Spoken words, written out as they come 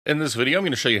In this video, I'm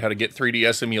going to show you how to get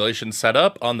 3DS emulation set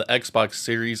up on the Xbox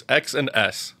Series X and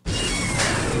S.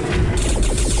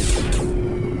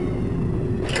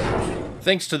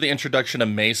 Thanks to the introduction of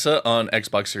Mesa on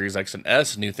Xbox Series X and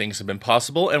S, new things have been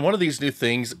possible, and one of these new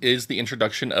things is the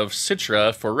introduction of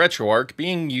Citra for Retroarch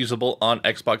being usable on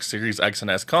Xbox Series X and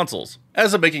S consoles.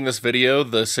 As I'm making this video,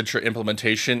 the Citra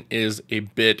implementation is a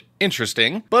bit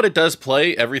interesting, but it does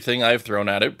play everything I've thrown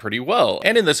at it pretty well.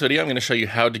 And in this video, I'm going to show you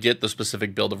how to get the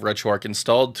specific build of Retroarch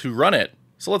installed to run it.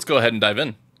 So let's go ahead and dive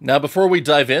in. Now, before we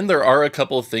dive in, there are a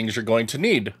couple of things you're going to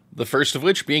need. The first of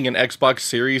which being an Xbox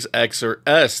Series X or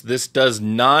S. This does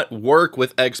not work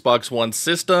with Xbox One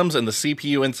systems, and the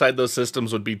CPU inside those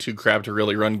systems would be too crap to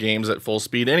really run games at full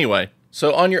speed anyway.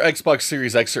 So on your Xbox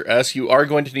Series X or S, you are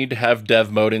going to need to have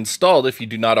dev mode installed if you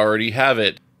do not already have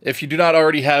it. If you do not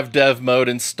already have dev mode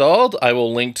installed, I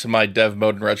will link to my dev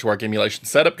mode and Retroarch emulation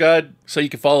setup guide, so you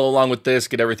can follow along with this,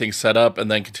 get everything set up, and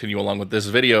then continue along with this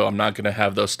video. I'm not going to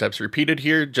have those steps repeated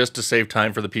here, just to save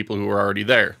time for the people who are already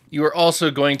there. You are also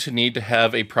going to need to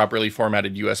have a properly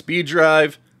formatted USB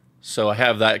drive, so I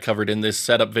have that covered in this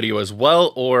setup video as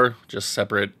well, or just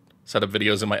separate setup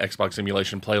videos in my Xbox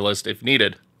emulation playlist if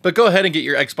needed. But go ahead and get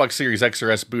your Xbox Series X or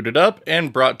S booted up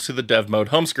and brought to the dev mode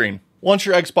home screen. Once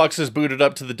your Xbox is booted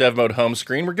up to the dev mode home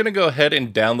screen, we're going to go ahead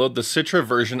and download the Citra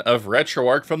version of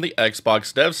Retroarch from the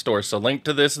Xbox Dev Store, so link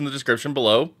to this in the description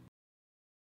below.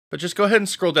 But just go ahead and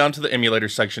scroll down to the emulator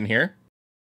section here.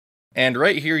 And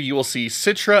right here you will see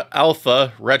Citra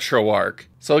Alpha Retroarch.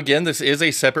 So again, this is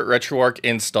a separate Retroarch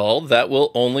install that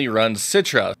will only run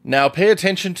Citra. Now pay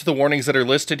attention to the warnings that are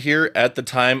listed here at the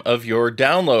time of your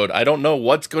download. I don't know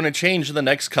what's going to change in the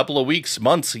next couple of weeks,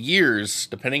 months, years,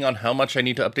 depending on how much I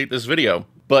need to update this video.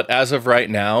 But as of right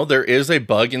now, there is a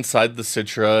bug inside the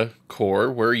Citra core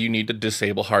where you need to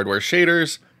disable hardware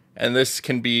shaders, and this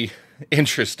can be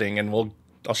interesting, and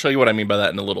I'll show you what I mean by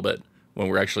that in a little bit when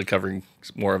we're actually covering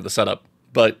more of the setup.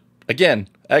 But again,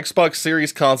 Xbox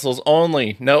Series consoles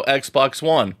only, no Xbox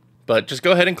One. But just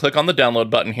go ahead and click on the download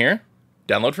button here,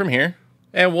 download from here,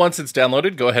 and once it's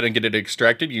downloaded, go ahead and get it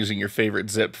extracted using your favorite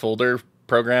zip folder,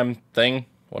 program, thing,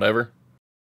 whatever.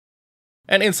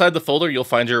 And inside the folder, you'll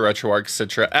find your Retroarch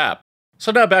Citra app.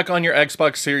 So now back on your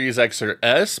Xbox Series X or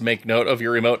S, make note of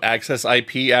your remote access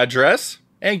IP address,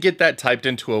 and get that typed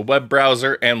into a web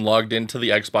browser and logged into the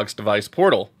Xbox device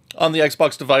portal. On the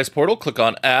Xbox device portal, click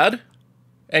on Add,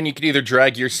 and you can either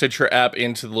drag your Citra app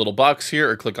into the little box here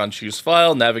or click on Choose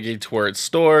File, navigate to where it's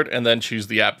stored, and then choose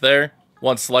the app there.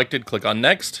 Once selected, click on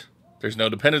Next. There's no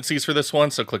dependencies for this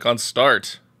one, so click on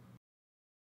Start.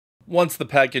 Once the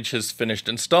package has finished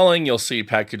installing, you'll see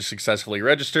package successfully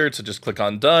registered, so just click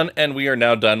on Done, and we are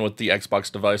now done with the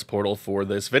Xbox device portal for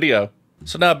this video.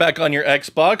 So now back on your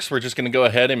Xbox, we're just going to go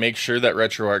ahead and make sure that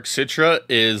Retroarch Citra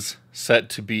is set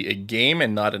to be a game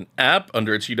and not an app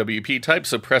under its UWP type.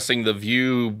 So pressing the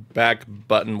View back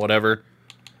button, whatever,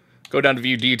 go down to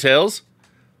View Details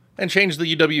and change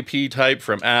the UWP type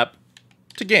from app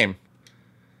to game.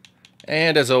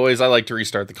 And as always, I like to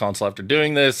restart the console after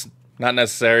doing this. Not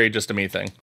necessary, just a me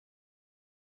thing.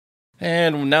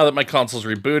 And now that my console's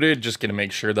rebooted, just gonna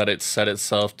make sure that it's set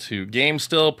itself to game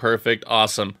still. Perfect,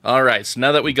 awesome. All right, so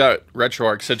now that we got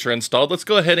Retroarch Citra installed, let's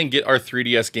go ahead and get our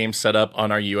 3DS games set up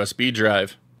on our USB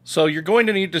drive. So you're going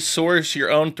to need to source your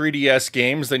own 3DS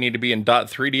games. They need to be in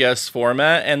 .3ds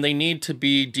format, and they need to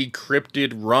be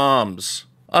decrypted ROMs.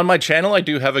 On my channel, I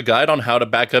do have a guide on how to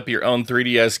back up your own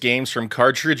 3DS games from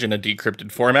cartridge in a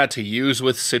decrypted format to use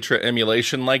with Citra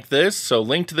emulation like this, so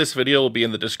link to this video will be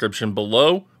in the description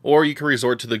below, or you can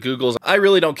resort to the Googles. I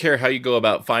really don't care how you go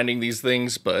about finding these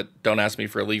things, but don't ask me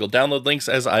for illegal download links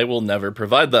as I will never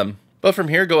provide them. But from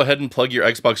here, go ahead and plug your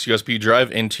Xbox USB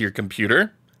drive into your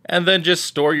computer, and then just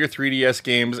store your 3DS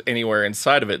games anywhere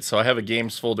inside of it. So I have a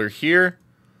games folder here,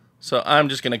 so I'm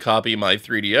just going to copy my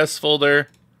 3DS folder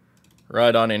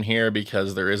right on in here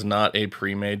because there is not a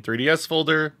pre-made 3DS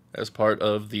folder as part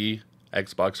of the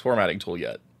Xbox formatting tool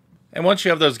yet. And once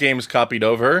you have those games copied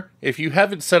over, if you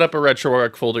haven't set up a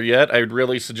Retroarch folder yet, I would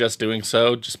really suggest doing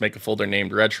so. Just make a folder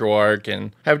named Retroarch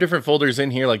and have different folders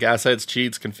in here like assets,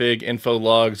 cheats, config, info,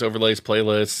 logs, overlays,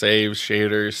 playlists, saves,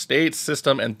 shaders, states,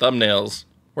 system, and thumbnails.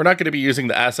 We're not going to be using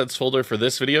the assets folder for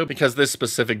this video because this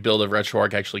specific build of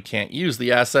Retroarch actually can't use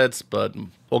the assets, but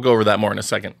we'll go over that more in a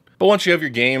second. But once you have your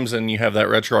games and you have that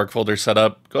Retroarch folder set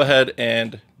up, go ahead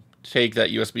and take that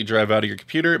USB drive out of your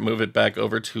computer, move it back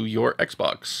over to your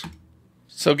Xbox.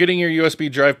 So getting your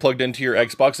USB drive plugged into your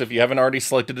Xbox, if you haven't already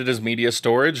selected it as media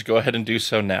storage, go ahead and do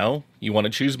so now. You want to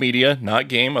choose media, not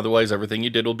game, otherwise everything you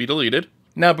did will be deleted.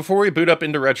 Now before we boot up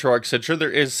into Retroarch Citra,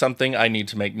 there is something I need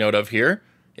to make note of here.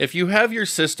 If you have your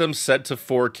system set to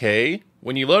 4K,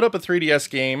 when you load up a 3DS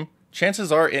game,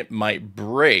 chances are it might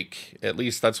break. At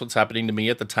least that's what's happening to me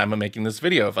at the time of making this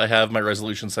video. If I have my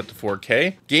resolution set to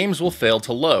 4K, games will fail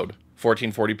to load.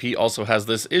 1440p also has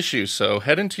this issue, so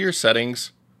head into your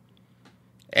settings,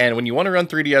 and when you want to run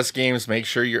 3DS games, make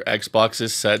sure your Xbox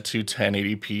is set to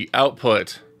 1080p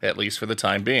output, at least for the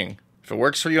time being. If it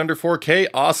works for you under 4K,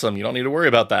 awesome, you don't need to worry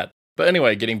about that. But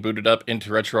anyway, getting booted up into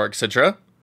Retroarch Citra,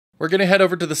 we're going to head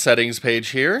over to the settings page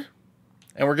here,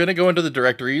 and we're going to go into the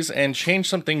directories and change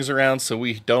some things around so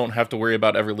we don't have to worry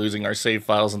about ever losing our save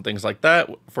files and things like that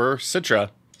for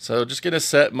Citra. So just going to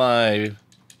set my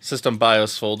system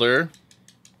BIOS folder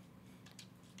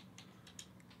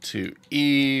to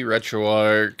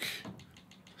Retroarch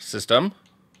system.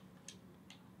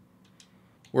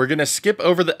 We're going to skip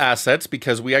over the assets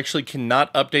because we actually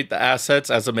cannot update the assets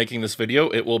as of making this video.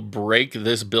 It will break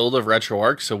this build of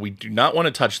Retroarch, so we do not want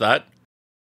to touch that.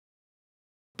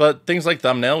 But things like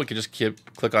thumbnail, we can just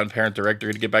click on parent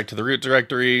directory to get back to the root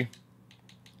directory,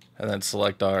 and then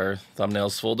select our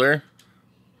thumbnails folder.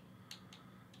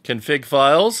 Config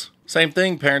files, same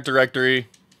thing, parent directory.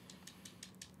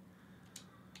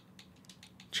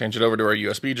 Change it over to our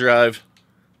USB drive.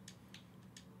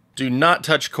 Do not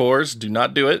touch cores, do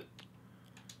not do it.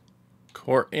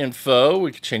 Core info,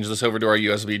 we can change this over to our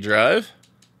USB drive.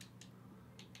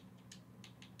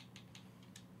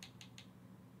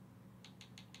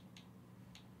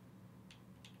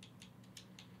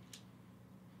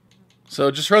 So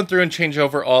just run through and change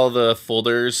over all the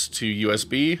folders to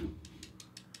USB,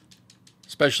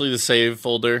 especially the save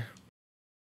folder.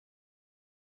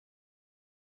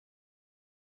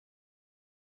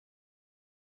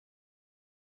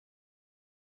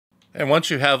 And once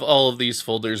you have all of these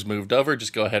folders moved over,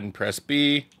 just go ahead and press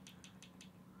B.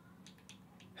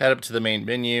 Head up to the main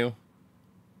menu.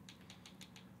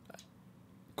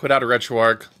 Quit out of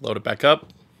Retroarch, load it back up.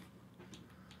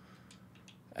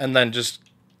 And then just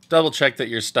double check that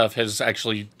your stuff has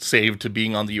actually saved to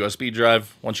being on the USB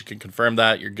drive. Once you can confirm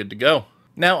that, you're good to go.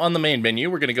 Now on the main menu,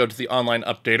 we're going to go to the online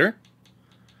updater.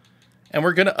 And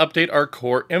we're going to update our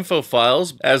core info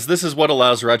files, as this is what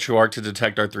allows Retroarch to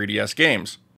detect our 3DS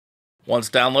games.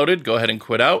 Once downloaded, go ahead and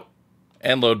quit out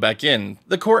and load back in.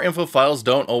 The core info files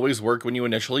don't always work when you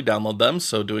initially download them,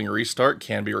 so doing a restart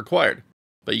can be required.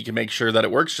 But you can make sure that it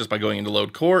works just by going into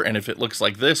load core, and if it looks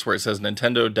like this where it says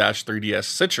Nintendo-3DS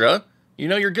Citra, you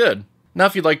know you're good. Now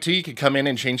if you'd like to, you could come in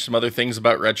and change some other things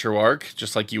about Retroarch,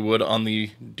 just like you would on the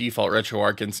default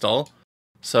Retroarch install.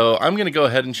 So I'm going to go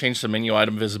ahead and change some menu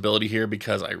item visibility here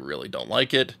because I really don't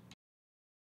like it.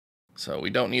 So we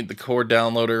don't need the core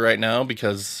downloader right now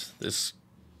because this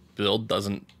build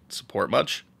doesn't support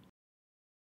much.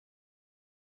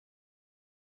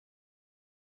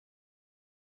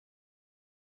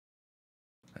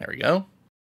 There we go.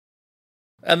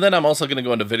 And then I'm also going to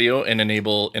go into video and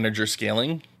enable integer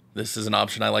scaling. This is an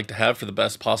option I like to have for the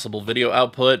best possible video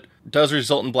output. It does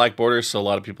result in black borders, so a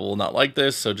lot of people will not like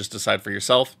this, so just decide for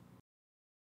yourself.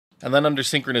 And then under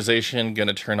synchronization, going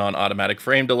to turn on automatic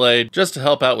frame delay just to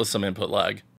help out with some input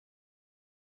lag.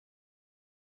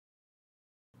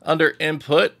 Under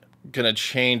input, going to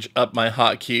change up my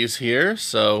hotkeys here.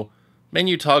 So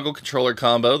menu toggle controller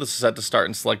combo, this is set to start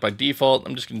and select by default.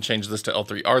 I'm just going to change this to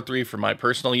L3 R3 for my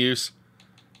personal use.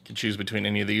 You can choose between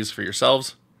any of these for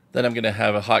yourselves. Then I'm going to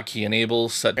have a hotkey enable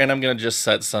set, and I'm going to just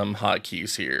set some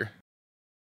hotkeys here.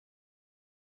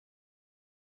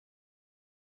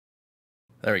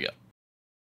 There we go.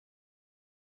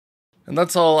 And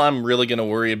that's all I'm really going to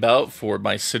worry about for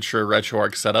my Citra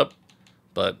Retroarch setup.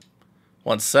 But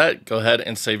once set, go ahead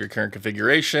and save your current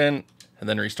configuration, and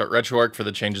then restart Retroarch for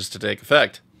the changes to take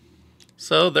effect.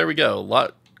 So there we go, a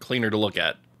lot cleaner to look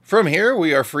at. From here,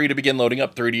 we are free to begin loading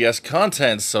up 3DS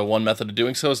content. So one method of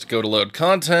doing so is to go to load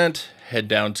content, head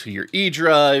down to your E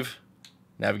drive,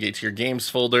 navigate to your games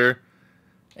folder,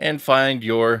 and find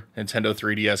your Nintendo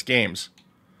 3DS games.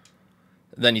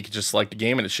 Then you can just select a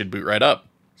game and it should boot right up.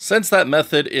 Since that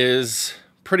method is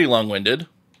pretty long-winded,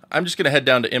 I'm just going to head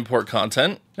down to import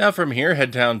content. Now from here,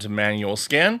 head down to manual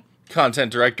scan,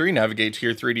 content directory, navigate to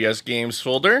your 3DS games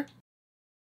folder.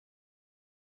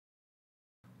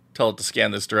 Tell it to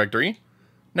scan this directory.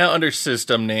 Now under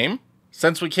system name,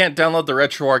 since we can't download the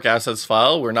Retroarch assets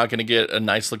file, we're not going to get a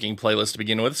nice looking playlist to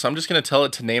begin with, so I'm just going to tell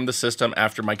it to name the system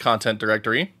after my content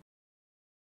directory.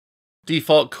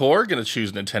 Default core, going to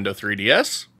choose Nintendo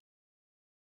 3DS.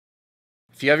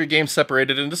 If you have your game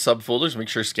separated into subfolders, make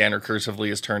sure scan recursively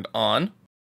is turned on.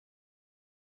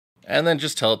 And then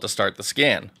just tell it to start the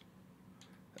scan.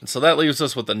 And so that leaves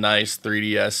us with a nice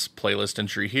 3DS playlist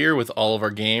entry here with all of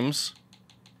our games,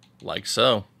 like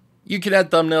so. You can add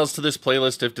thumbnails to this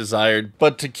playlist if desired,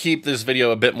 but to keep this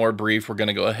video a bit more brief, we're going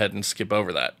to go ahead and skip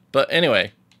over that. But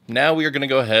anyway, now we are going to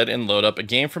go ahead and load up a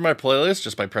game from our playlist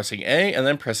just by pressing A and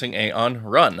then pressing A on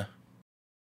Run.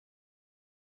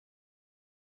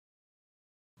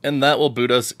 And that will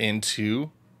boot us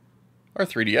into our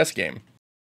 3DS game.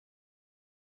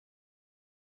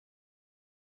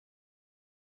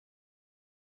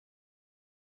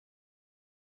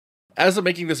 As I'm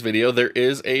making this video, there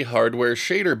is a hardware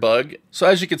shader bug. So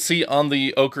as you can see on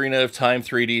the Ocarina of Time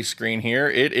 3D screen here,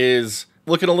 it is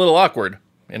looking a little awkward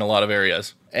in a lot of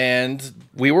areas. And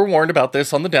we were warned about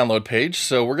this on the download page,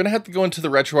 so we're going to have to go into the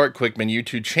Retroarch quick menu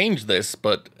to change this.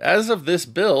 But as of this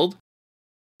build,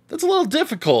 that's a little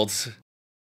difficult.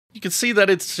 You can see that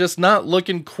it's just not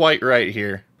looking quite right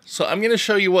here. So I'm going to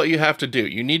show you what you have to do.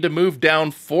 You need to move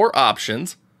down 4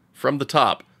 options from the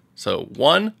top. So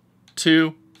 1,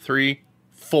 2, 3,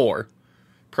 4.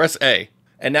 Press A.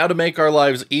 And now to make our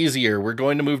lives easier, we're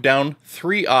going to move down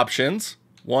 3 options.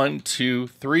 1, 2,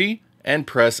 3, and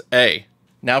press A.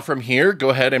 Now from here, go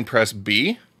ahead and press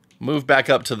B. Move back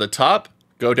up to the top,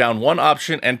 go down 1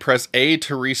 option, and press A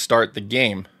to restart the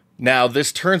game. Now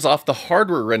this turns off the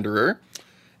hardware renderer,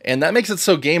 and that makes it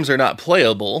so games are not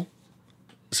playable.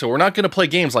 So we're not going to play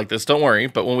games like this, don't worry.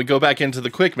 But when we go back into the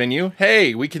quick menu,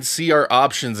 hey, we can see our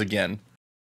options again.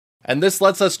 And this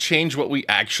lets us change what we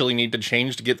actually need to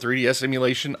change to get 3DS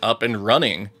Emulation up and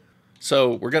running.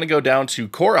 So we're going to go down to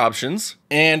Core Options.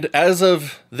 And as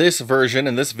of this version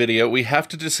in this video, we have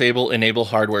to disable Enable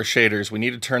Hardware Shaders. We need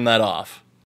to turn that off.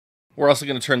 We're also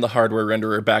going to turn the hardware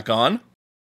renderer back on.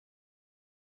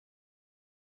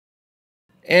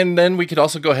 And then we could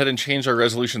also go ahead and change our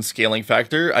resolution scaling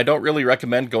factor. I don't really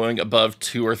recommend going above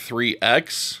 2 or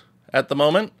 3x at the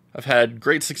moment. I've had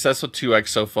great success with 2x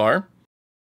so far.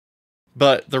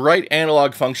 But the right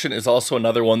analog function is also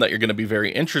another one that you're going to be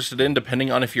very interested in, depending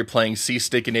on if you're playing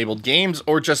C-Stick enabled games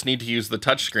or just need to use the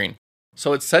touchscreen.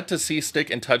 So it's set to C-Stick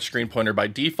and touchscreen pointer by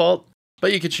default,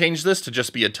 but you could change this to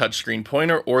just be a touchscreen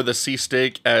pointer or the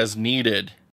C-Stick as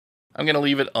needed. I'm going to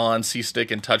leave it on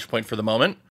C-Stick and touch point for the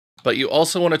moment. But you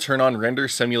also want to turn on Render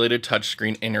Simulated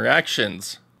Touchscreen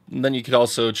Interactions. And then you could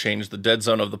also change the dead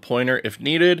zone of the pointer if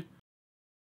needed.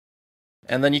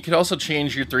 And then you could also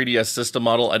change your 3DS system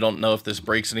model. I don't know if this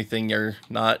breaks anything,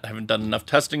 haven't done enough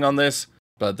testing on this.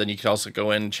 But then you could also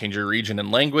go in and change your region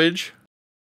and language.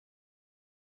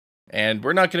 And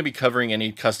we're not going to be covering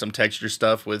any custom texture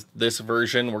stuff with this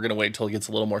version. We're going to wait till it gets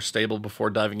a little more stable before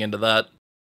diving into that.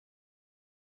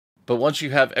 But once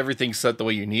you have everything set the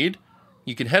way you need,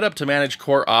 you can head up to Manage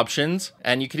Core Options,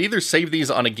 and you can either save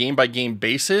these on a game-by-game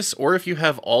basis, or if you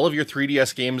have all of your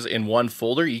 3DS games in one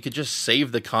folder, you could just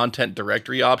save the content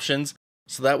directory options,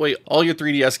 so that way all your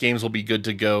 3DS games will be good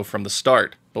to go from the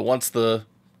start. But once the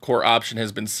core option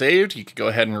has been saved, you can go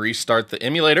ahead and restart the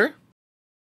emulator.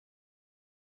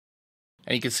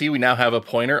 And you can see we now have a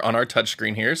pointer on our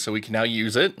touchscreen here, so we can now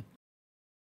use it.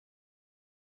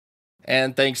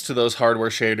 And thanks to those hardware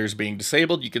shaders being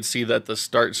disabled, you can see that the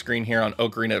start screen here on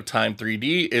Ocarina of Time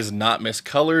 3D is not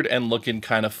miscolored and looking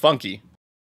kind of funky.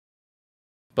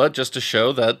 But just to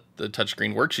show that the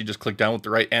touchscreen works, you just click down with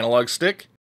the right analog stick.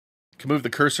 You can move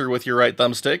the cursor with your right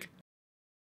thumbstick.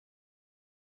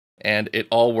 And it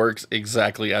all works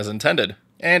exactly as intended.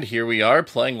 And here we are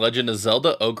playing Legend of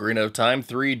Zelda Ocarina of Time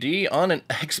 3D on an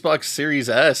Xbox Series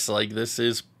S. Like, this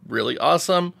is really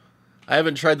awesome. I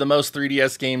haven't tried the most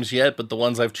 3DS games yet, but the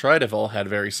ones I've tried have all had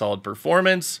very solid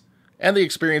performance, and the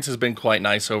experience has been quite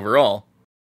nice overall.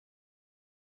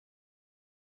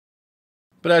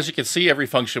 But as you can see, every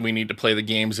function we need to play the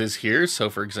games is here. So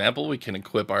for example, we can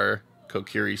equip our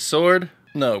Kokiri sword,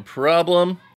 no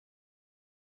problem.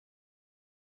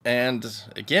 And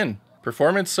again,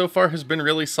 performance so far has been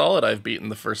really solid. I've beaten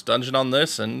the first dungeon on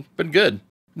this and been good.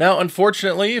 Now,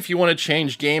 unfortunately, if you want to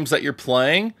change games that you're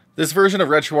playing, this version of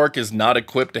Retroarch is not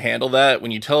equipped to handle that. When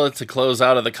you tell it to close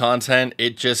out of the content,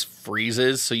 it just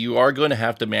freezes, so you are going to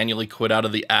have to manually quit out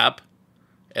of the app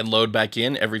and load back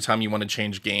in every time you want to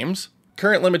change games.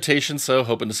 Current limitations, so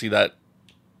hoping to see that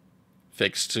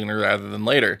fixed sooner rather than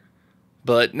later.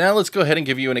 But now let's go ahead and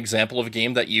give you an example of a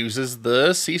game that uses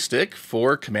the C-Stick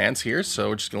for commands here. So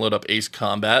we're just going to load up Ace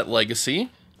Combat Legacy.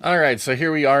 Alright, so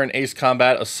here we are in Ace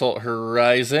Combat Assault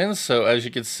Horizon. So as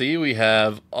you can see, we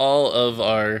have all of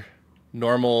our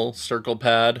normal circle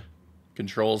pad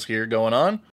controls here going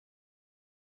on.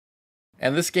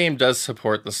 And this game does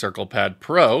support the Circle Pad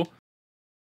Pro.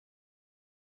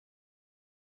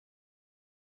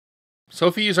 So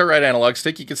if we use our right analog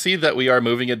stick, you can see that we are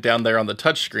moving it down there on the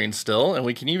touchscreen still, and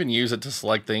we can even use it to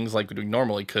select things like we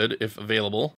normally could if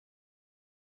available.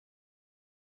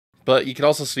 But you can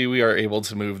also see we are able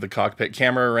to move the cockpit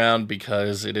camera around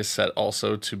because it is set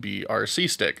also to be our C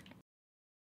stick.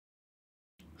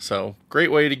 So,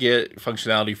 great way to get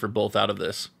functionality for both out of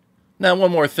this. Now,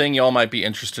 one more thing y'all might be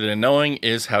interested in knowing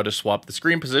is how to swap the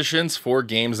screen positions for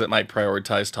games that might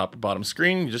prioritize top or bottom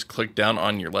screen. You just click down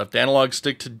on your left analog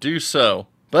stick to do so.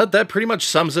 But that pretty much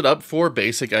sums it up for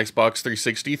basic Xbox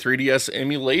 360 3DS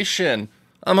emulation.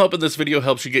 I'm hoping this video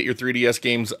helps you get your 3DS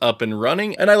games up and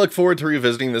running, and I look forward to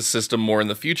revisiting this system more in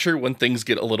the future when things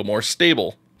get a little more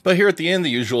stable. But here at the end, the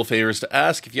usual favors to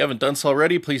ask. If you haven't done so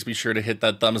already, please be sure to hit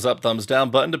that thumbs up, thumbs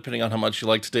down button depending on how much you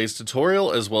like today's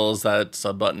tutorial, as well as that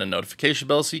sub button and notification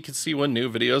bell so you can see when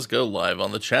new videos go live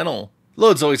on the channel.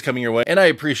 Loads always coming your way, and I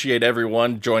appreciate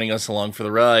everyone joining us along for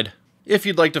the ride. If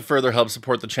you'd like to further help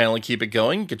support the channel and keep it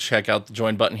going, you can check out the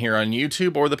join button here on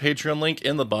YouTube or the Patreon link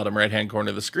in the bottom right hand corner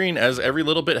of the screen, as every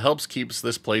little bit helps keeps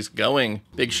this place going.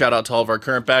 Big shout out to all of our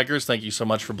current backers. Thank you so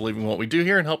much for believing what we do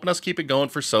here and helping us keep it going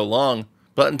for so long.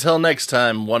 But until next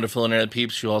time, wonderful internet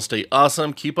peeps, you all stay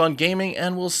awesome, keep on gaming,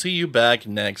 and we'll see you back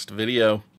next video.